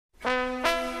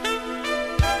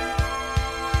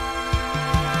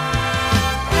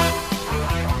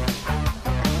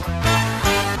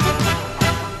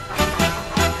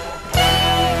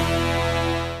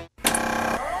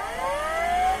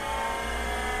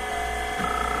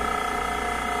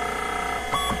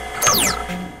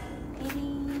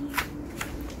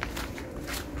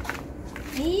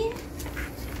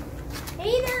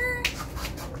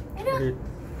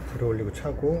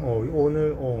차고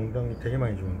오늘 엉덩이 되게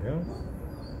많이 주는데요.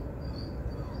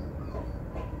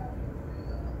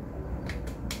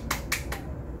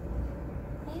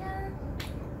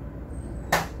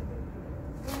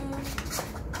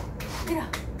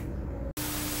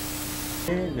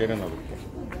 내려놔 볼게.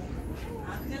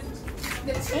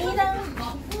 A랑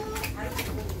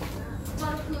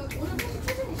오늘 무슨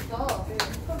체중이시죠?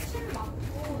 그럼 침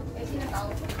맞고 애기는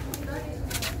나오고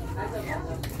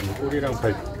꼬리랑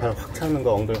발 확 차는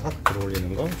거, 엉덩이 확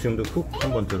들어올리는 거. 지금도 훅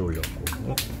한번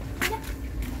들어올렸고.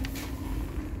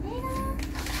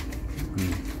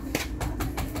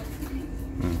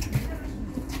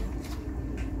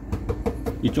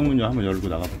 이쪽 문요 한번 열고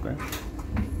나가 볼까요?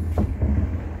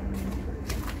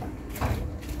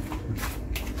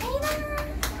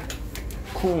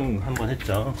 쿵 한번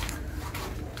했죠.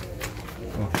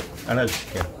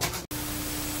 안아줄게요.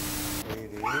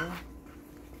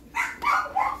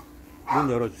 문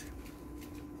열어주세요.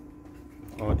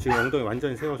 지금 엉덩이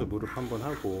완전히 세워서 무릎 한번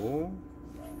하고.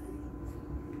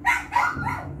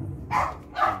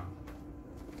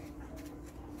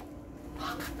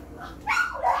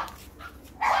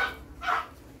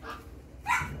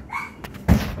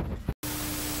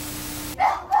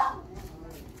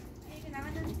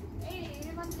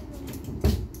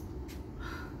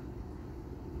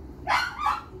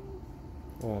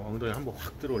 엉덩이 한번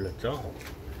확 들어올렸죠.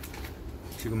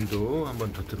 지금도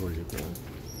한번 더 들어올리고.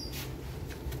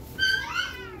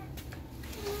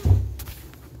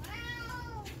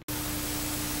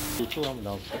 이쪽으로 한번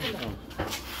나올까요?